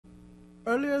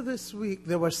Earlier this week,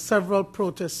 there were several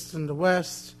protests in the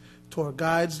West. Tour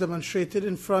guides demonstrated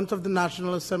in front of the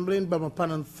National Assembly in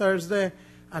Belmopan on Thursday,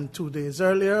 and 2 days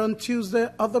earlier, on Tuesday,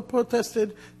 others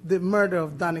protested the murder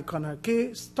of Danny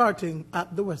Conakry, starting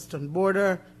at the western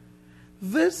border.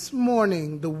 This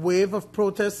morning, the wave of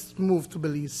protests moved to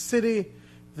Belize City.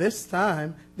 This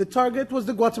time, the target was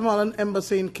the Guatemalan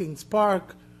embassy in Kings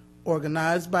Park.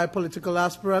 Organized by political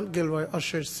aspirant Gilroy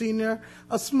Usher Sr.,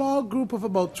 a small group of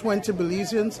about 20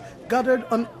 Belizeans gathered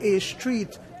on A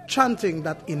Street, chanting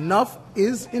that enough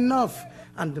is enough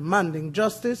and demanding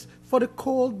justice for the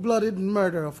cold-blooded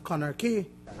murder of Conakry.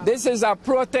 This is a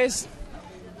protest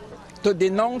to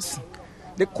denounce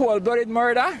the cold-blooded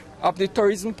murder of the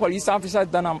tourism police officer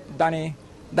Danny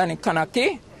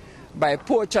Conakry by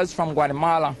poachers from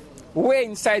Guatemala, way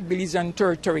inside Belizean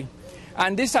territory.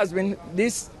 And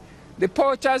the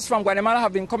poachers from Guatemala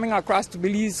have been coming across to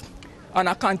Belize on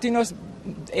a continuous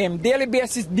daily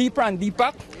basis, deeper and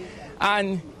deeper,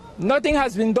 and nothing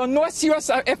has been done, no serious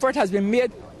effort has been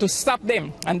made to stop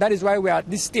them. And that is why we are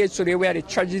at this stage today where the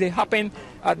tragedy happened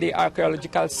at the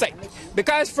archaeological site.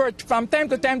 Because from time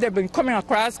to time they've been coming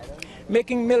across,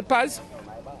 making milpas,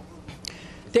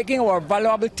 taking our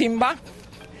valuable timber,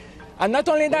 and not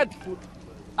only that,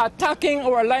 attacking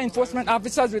our law enforcement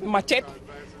officers with machete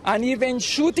and even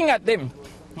shooting at them,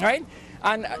 right?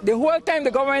 And the whole time the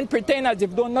government pretend as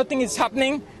if though nothing is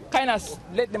happening, kind of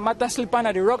let the matter slip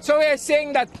under the rug. So we are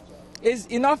saying that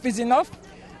enough is enough,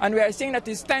 and we are saying that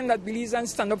it's time that Belizeans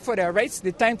stand up for their rights.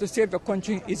 The time to save the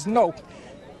country is now.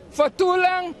 For too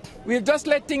long, we've just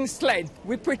let things slide.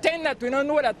 We pretend that we don't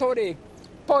know that all the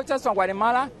poachers from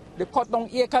Guatemala, they cut down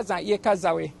acres and acres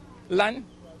away land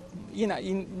in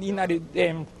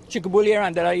the Chicobole area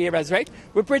and other areas, right?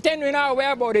 We pretend we're not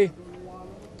aware about the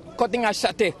cutting of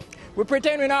Chate. We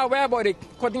pretend we're not aware about the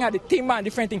cutting of the timber and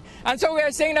different things. And so we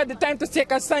are saying that the time to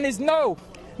take a stand is no.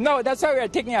 No, that's why we are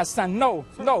taking a stand. No,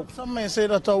 no. Some may say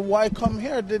that why come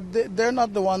here? They're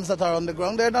not the ones that are on the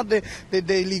ground. They're not the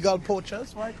illegal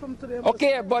poachers. Why come to the embassy?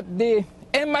 Okay, but the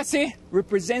embassy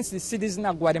represents the citizens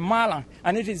of Guatemala,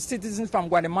 and it is citizens from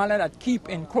Guatemala that keep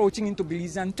encroaching into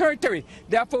Belizean territory.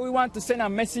 Therefore, we want to send a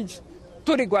message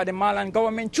to the Guatemalan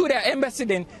government, to their embassy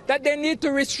then, that they need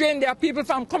to restrain their people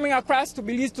from coming across to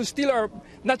Belize to steal our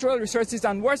natural resources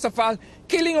and, worst of all,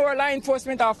 killing our law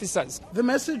enforcement officers. The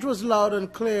message was loud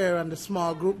and clear, and the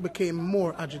small group became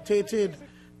more agitated.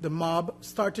 The mob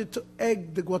started to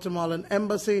egg the Guatemalan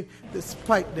embassy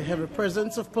despite the heavy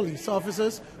presence of police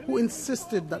officers who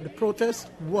insisted that the protest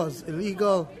was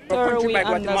illegal. Sir,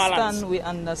 we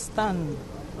understand.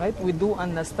 Right? We do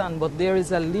understand, but there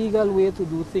is a legal way to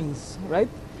do things, right?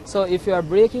 So if you are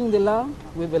breaking the law,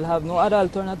 we will have no other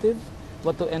alternative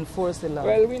but to enforce the law.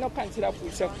 Well, we don't consider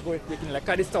ourselves breaking like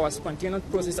this our spontaneous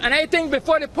process. And I think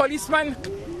before the policeman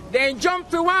then jump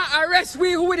to one arrest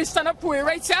we who will stand up for it,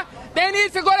 right, sir? They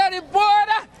need to go to the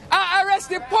border and arrest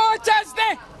the poachers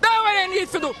there. That's what they need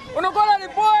to do. When you go to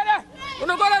the border,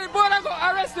 go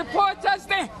arrest the poachers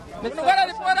there. When you go to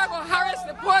the border, go harass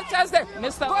the poachers there. Go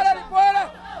to the border.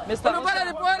 Mr. Go to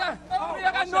the border. We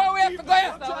have nowhere to go.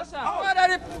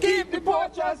 Keep the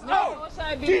poachers out.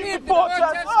 Keep the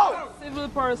poachers out. Civil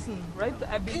person, right?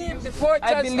 I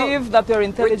believe that you're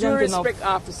intelligent enough. With due respect,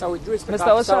 officer, with due respect,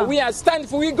 officer, we are standing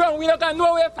for we ground. We don't got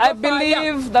nowhere to go. I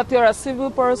believe that you're a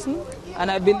civil person, and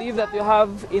I believe that you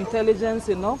have intelligence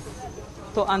enough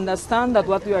to understand that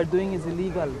what you are doing is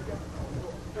illegal.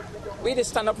 We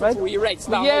just stand up for our rights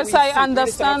now. Yes, I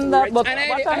understand that, but and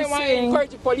what I'm saying,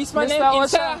 Mr.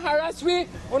 Osha, harass we.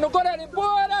 When you go to the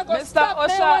border, go Mr.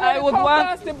 Osha, I would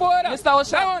want the border. Mr.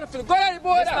 Osha, go to the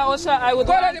border. Mr. Osha, I would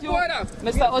want you.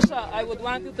 Mr. Osha, I would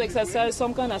want you to exercise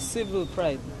some kind of civil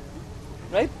pride,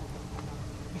 right?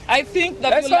 I think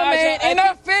that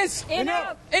enough is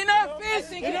enough. Enough is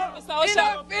Mr. Osha,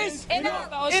 enough is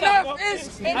enough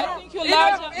is. I think you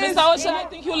larger, Mr. Osha. I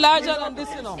think you larger than this,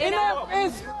 you know. Enough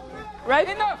is. Right?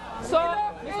 Enough. So,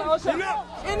 Mr. Osha,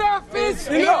 enough is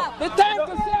enough. The time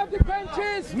to save the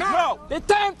countries. No. The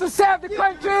time to save the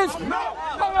countries. No.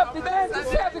 Come up. The time to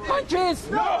save the countries.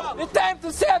 No. The time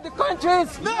to save the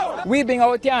countries. No. We being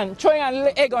out here and throwing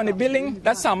an egg on the building,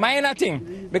 that's a minor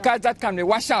thing because that can be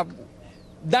washed up.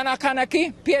 Danny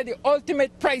Conakry paid the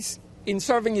ultimate price in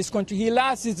serving his country. He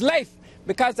lost his life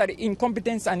because of the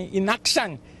incompetence and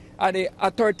inaction of the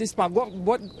authorities from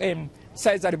both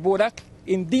sides of the border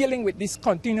in dealing with this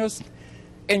continuous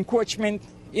encroachment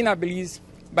in Belize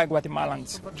by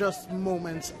Guatemalans. Just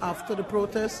moments after the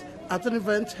protest, at an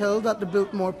event held at the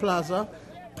Biltmore Plaza,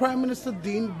 Prime Minister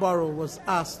Dean Barrow was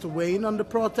asked to weigh in on the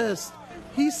protest.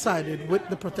 He sided with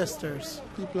the protesters.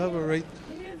 People have a right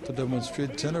to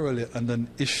demonstrate generally on an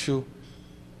issue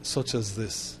such as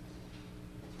this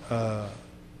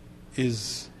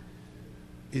is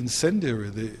incendiary.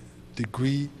 The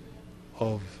degree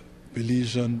of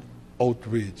Belizean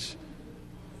outrage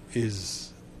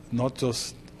is not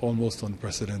just almost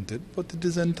unprecedented, but it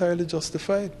is entirely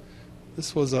justified.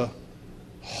 This was a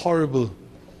horrible,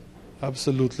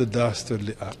 absolutely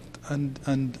dastardly act,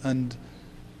 and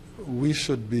we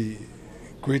should be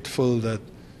grateful that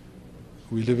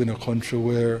we live in a country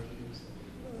where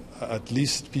at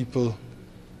least people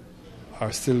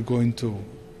are still going to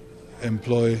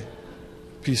employ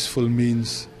peaceful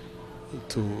means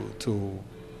to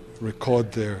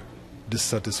record their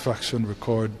dissatisfaction,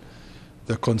 record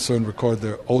their concern, record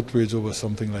their outrage over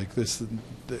something like this.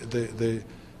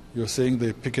 You're saying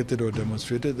they picketed or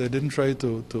demonstrated. They didn't try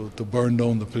to burn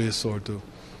down the place or to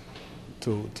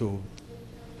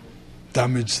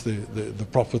damage the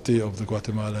property of the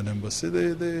Guatemalan embassy.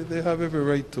 They have every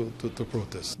right to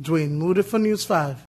protest. Dwayne Moody for News 5.